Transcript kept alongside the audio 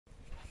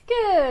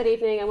Good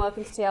evening and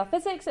welcome to TL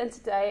Physics, and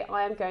today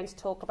I am going to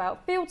talk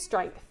about field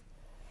strength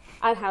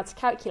and how to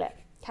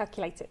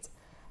calculate it.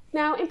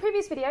 Now, in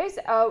previous videos,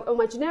 on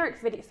my generic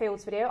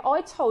fields video,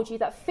 I told you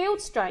that field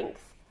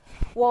strength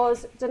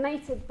was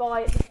denoted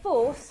by the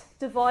force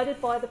divided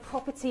by the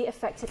property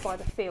affected by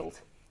the field.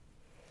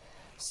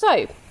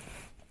 So,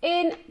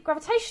 in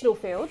gravitational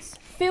fields,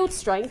 field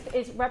strength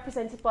is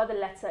represented by the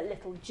letter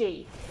little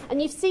g.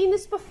 And you've seen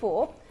this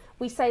before.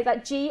 We say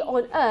that g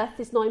on Earth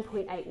is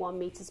 9.81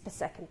 metres per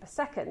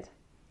second.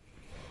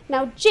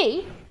 Now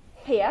g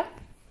here,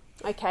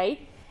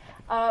 okay,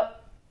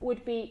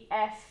 would be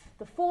F,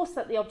 the force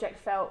that the object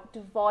felt,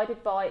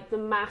 divided by the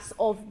mass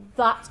of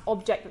that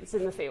object that's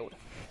in the field.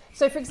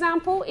 So for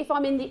example, if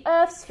I'm in the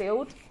Earth's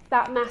field,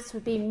 that mass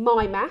would be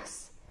my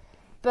mass.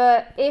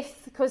 But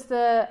because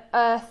the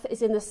Earth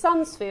is in the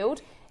Sun's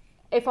field,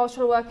 if I was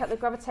trying to work out the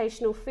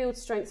gravitational field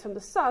strength from the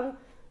Sun,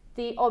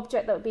 the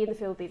object that would be in the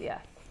field would be the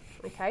Earth.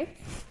 Okay,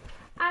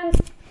 and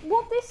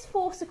what this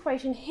force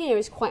equation here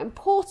is quite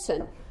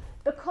important,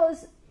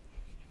 because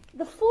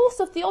the force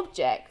of the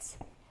object,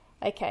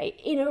 okay,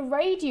 in a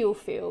radial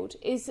field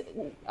is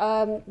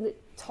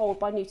told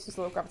by Newton's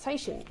law of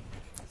gravitation.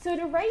 So in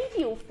a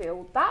radial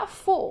field, that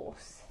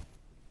force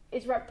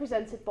is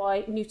represented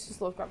by Newton's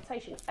law of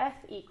gravitation.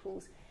 F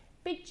equals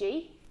big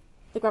G,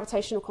 the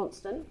gravitational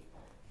constant,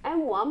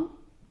 m1,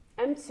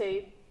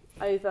 m2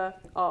 over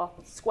r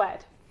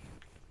squared.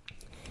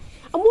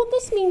 And what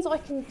this means I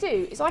can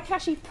do is I can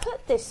actually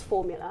put this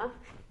formula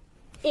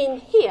in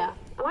here,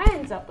 and I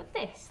end up with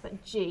this,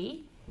 that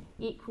G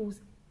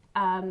equals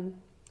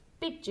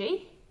big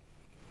G,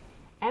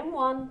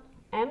 m1,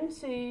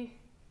 m2,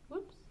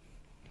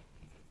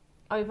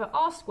 over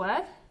r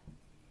squared,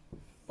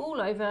 all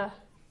over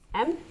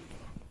m.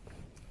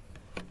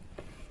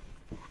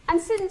 And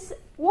since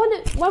when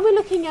we're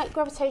looking at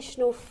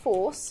gravitational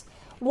force,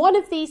 one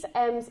of these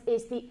m's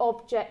is the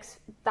object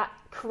that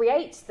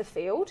creates the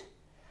field,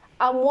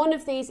 and one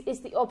of these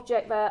is the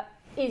object that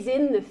is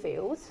in the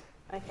field,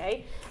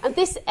 okay? And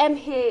this m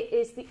here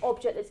is the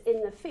object that's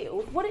in the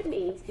field. What it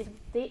means is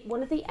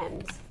one of the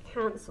m's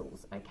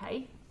cancels,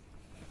 okay?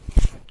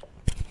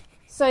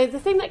 So the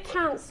thing that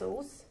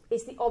cancels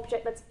is the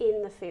object that's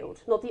in the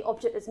field, not the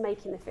object that's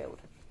making the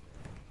field.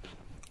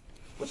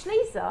 Which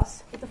leaves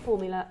us with the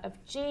formula of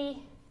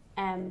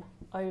Gm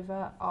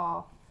over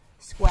r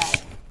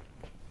squared.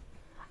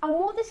 And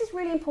what this is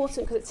really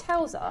important because it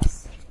tells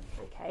us,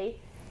 okay,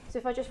 so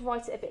if I just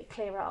write it a bit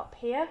clearer up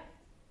here,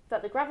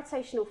 that the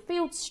gravitational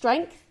field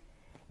strength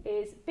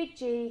is big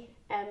G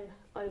m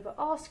over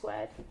r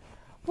squared.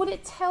 What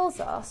it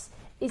tells us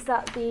is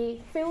that the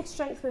field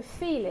strength we're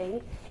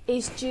feeling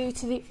is due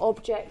to the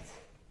object,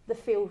 the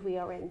field we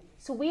are in.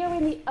 So we are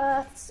in the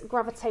Earth's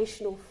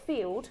gravitational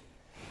field,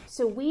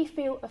 so we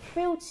feel a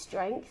field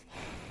strength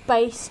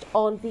based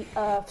on the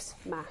Earth's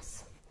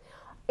mass.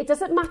 It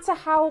doesn't matter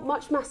how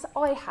much mass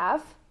I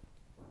have,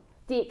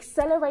 the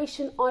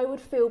acceleration I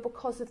would feel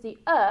because of the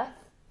Earth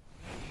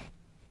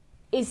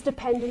is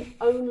dependent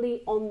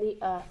only on the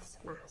Earth's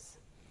mass.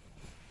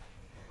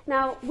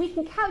 Now, we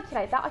can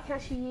calculate that. I can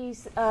actually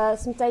use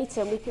some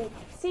data, and we can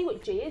see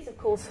what G is, of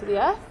course, for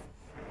the Earth.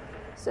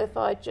 So if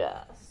I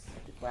just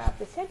grab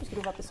this here, I'm just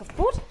going to grab this off the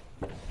board.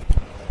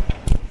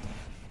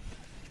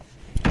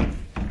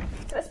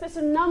 So let's put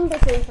some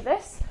numbers in for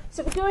this.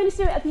 So we're going to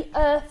do it at the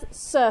Earth's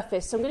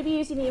surface. So I'm going to be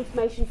using the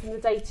information from the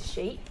data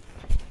sheet.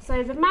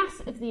 So the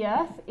mass of the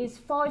Earth is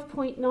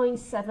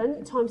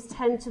 5.97 times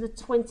 10 to the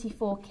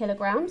 24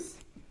 kilograms.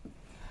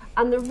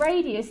 And the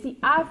radius, the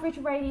average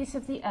radius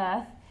of the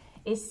Earth,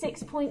 is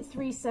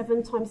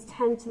 6.37 times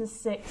 10 to the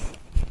 6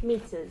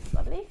 metres,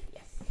 I believe.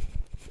 Yes.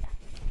 Yeah.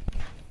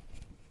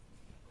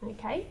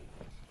 Okay.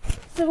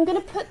 So I'm going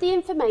to put the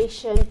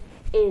information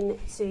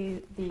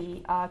into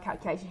the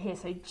calculation here.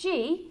 So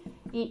G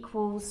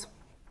equals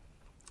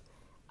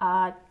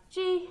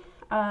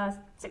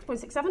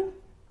 6.67.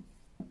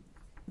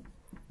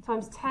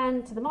 times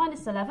 10 to the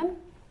minus 11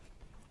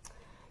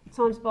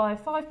 times by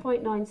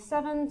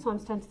 5.97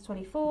 times 10 to the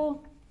 24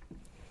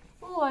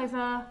 all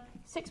over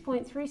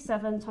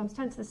 6.37 times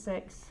 10 to the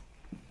 6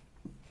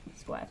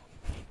 squared.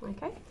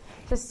 Okay,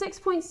 so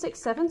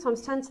 6.67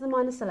 times 10 to the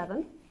minus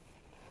 11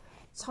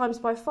 times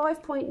by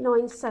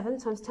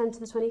 5.97 times 10 to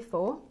the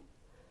 24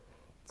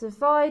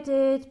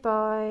 divided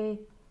by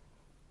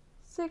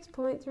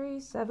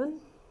 6.37.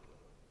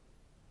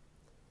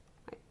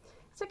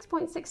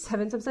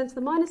 6.67 times 10 to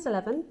the minus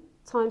 11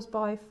 times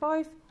by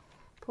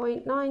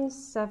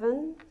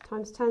 5.97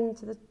 times 10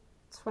 to the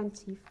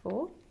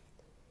 24.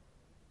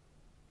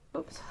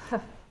 Oops,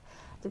 I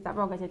did that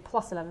wrong. I did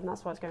plus 11.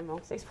 That's why it's going wrong.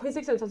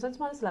 6.67 times 10 to the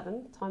minus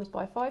 11 times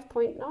by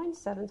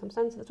 5.97 times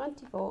 10 to the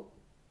 24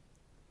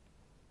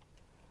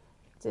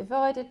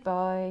 divided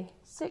by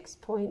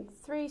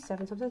 6.37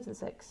 times 10 to the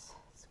 6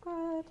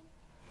 squared.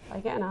 I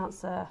get an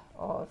answer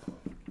of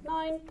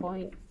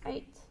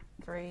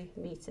 9.83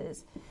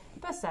 metres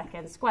per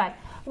second squared,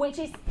 which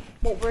is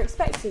what we're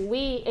expecting.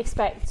 We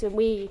expect and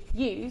we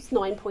use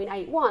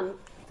 9.81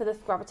 for the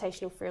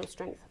gravitational field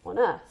strength on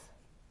Earth.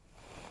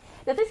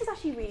 Now this is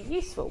actually really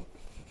useful,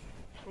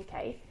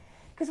 okay,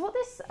 because what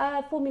this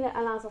formula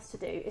allows us to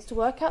do is to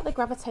work out the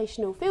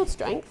gravitational field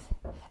strength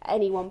at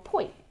any one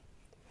point.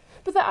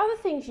 But there are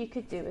other things you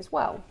could do as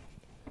well.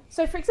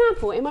 So for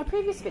example, in my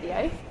previous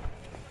video,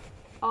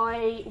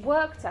 I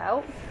worked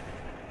out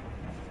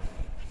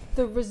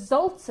the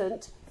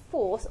resultant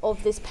force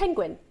of this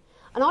penguin.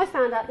 And I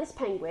found out this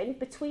penguin,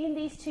 between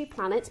these two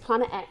planets,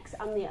 planet X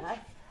and the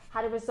Earth,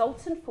 had a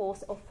resultant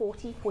force of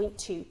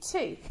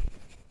 40.22.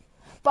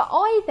 But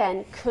I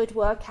then could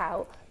work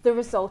out the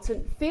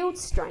resultant field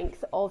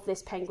strength of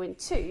this penguin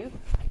too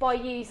by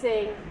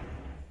using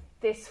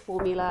this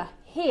formula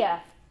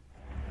here.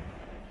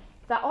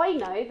 That I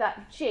know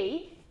that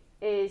G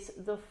is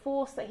the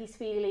force that he's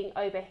feeling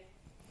over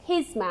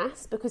his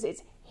mass, because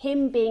it's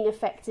him being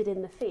affected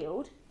in the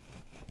field.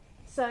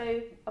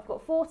 So I've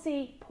got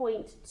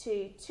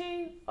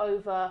 40.22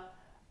 over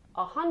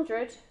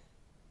 100.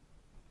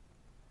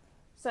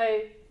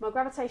 So my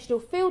gravitational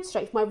field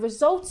strength, my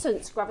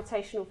resultant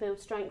gravitational field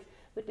strength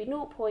would be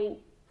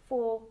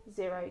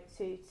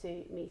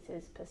 0.4022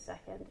 meters per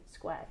second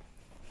squared.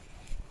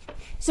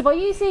 So by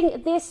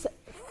using this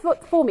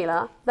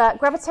formula, that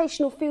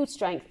gravitational field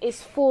strength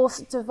is force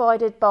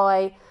divided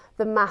by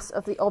the mass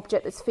of the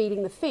object that's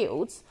feeding the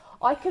fields,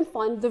 I can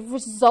find the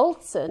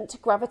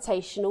resultant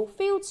gravitational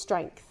field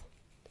strength.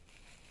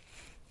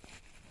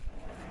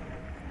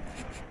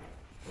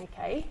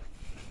 Okay,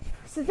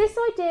 so this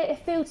idea of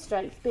field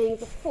strength being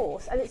the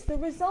force, and it's the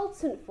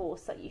resultant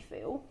force that you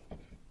feel,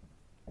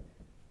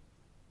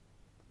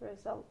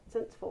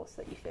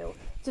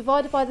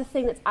 divided by the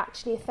thing that's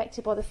actually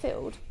affected by the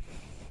field.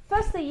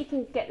 Firstly, you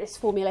can get this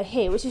formula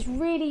here, which is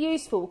really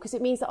useful because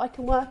it means that I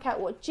can work out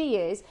what G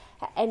is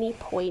at any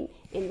point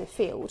in the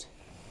field.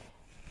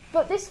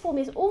 But this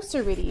formula is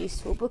also really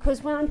useful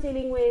because when I'm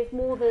dealing with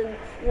more than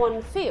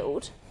one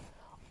field,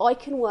 I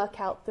can work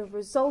out the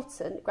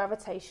resultant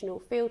gravitational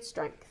field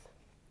strength.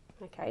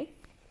 Okay.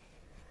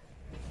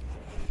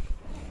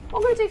 What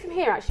I'm going to do from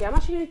here, actually, I'm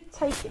actually going to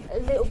take it a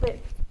little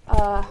bit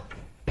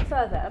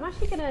further. I'm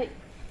actually going to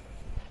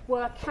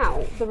work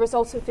out the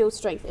resultant field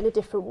strength in a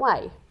different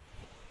way.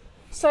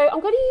 So I'm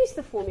going to use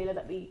the formula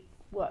that we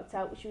worked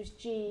out, which was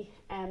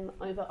Gm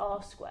over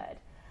r squared.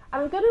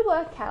 And I'm going to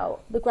work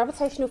out the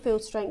gravitational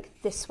field strength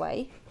this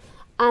way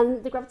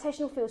and the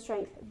gravitational field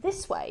strength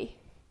this way.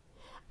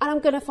 And I'm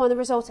going to find the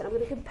resultant. I'm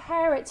going to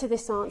compare it to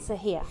this answer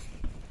here.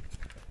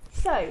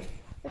 So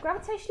the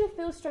gravitational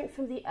field strength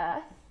from the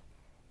Earth,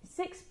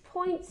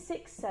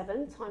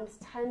 6.67 times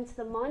 10 to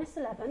the minus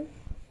 11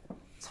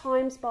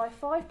 times by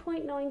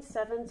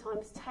 5.97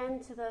 times 10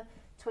 to the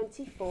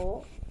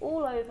 24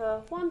 all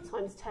over 1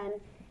 times 10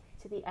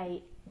 to the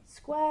 8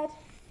 squared.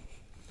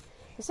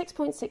 So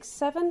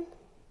 6.67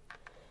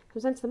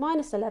 comes 10 to the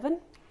minus 11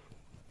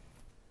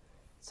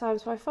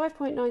 times by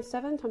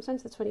 5.97 times 10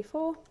 to the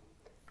 24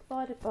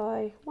 divided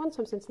by 1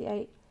 times 10 to the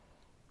 8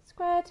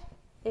 squared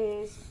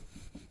is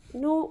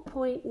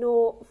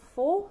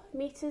 0.04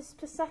 meters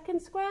per second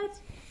squared.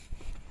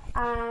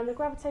 And the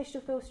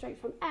gravitational field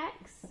strength from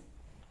X,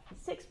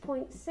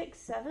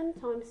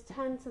 6.67 times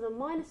 10 to the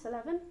minus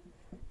 11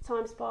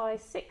 times by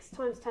 6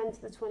 times 10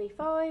 to the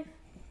 25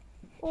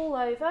 all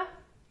over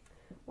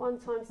 1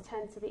 times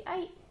 10 to the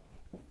 8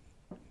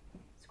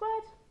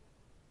 squared.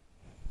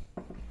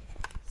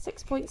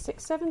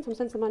 6.67 times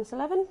 10 to the minus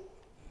 11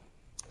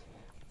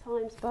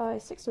 times by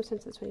 6 times 10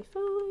 to the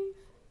 25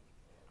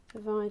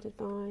 divided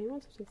by 1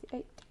 times 10 to the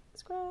 8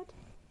 squared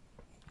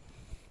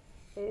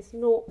is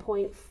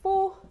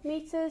 0.4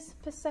 meters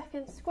per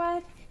second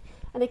squared.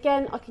 And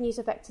again, I can use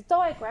a vector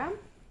diagram.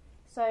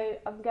 So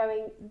I'm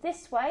going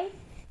this way,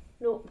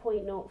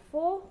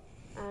 0.04,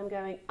 and I'm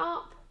going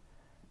up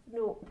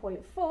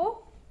 0.4,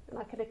 and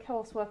I can of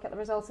course work out the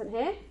resultant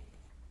here.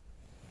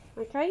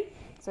 Okay,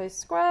 so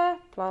square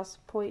plus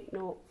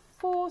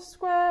 0.04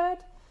 squared,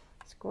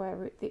 square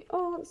root the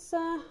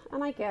answer,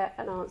 and I get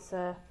an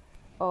answer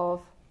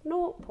of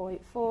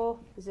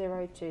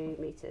 0.402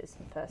 meters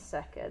per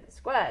second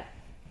squared,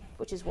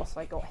 which is what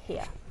I got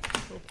here.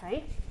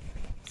 Okay,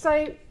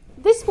 so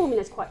this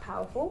formula is quite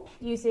powerful.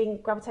 Using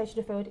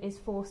gravitational field is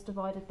force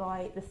divided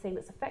by the thing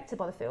that's affected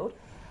by the field.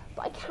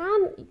 But I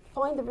can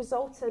find the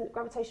resultant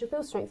gravitational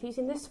field strength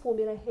using this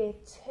formula here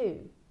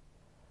too.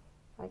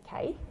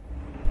 Okay.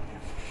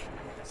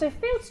 So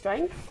field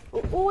strength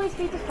will always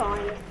be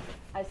defined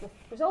as the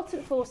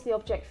resultant force the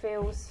object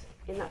feels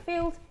in that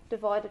field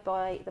divided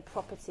by the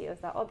property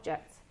of that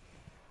object.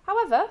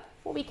 However,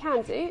 what we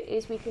can do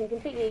is we can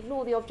completely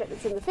ignore the object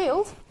that's in the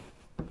field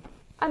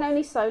and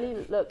only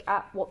solely look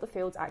at what the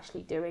field's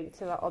actually doing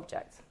to that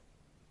object.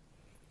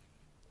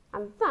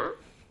 And that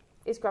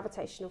is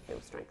gravitational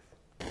field strength.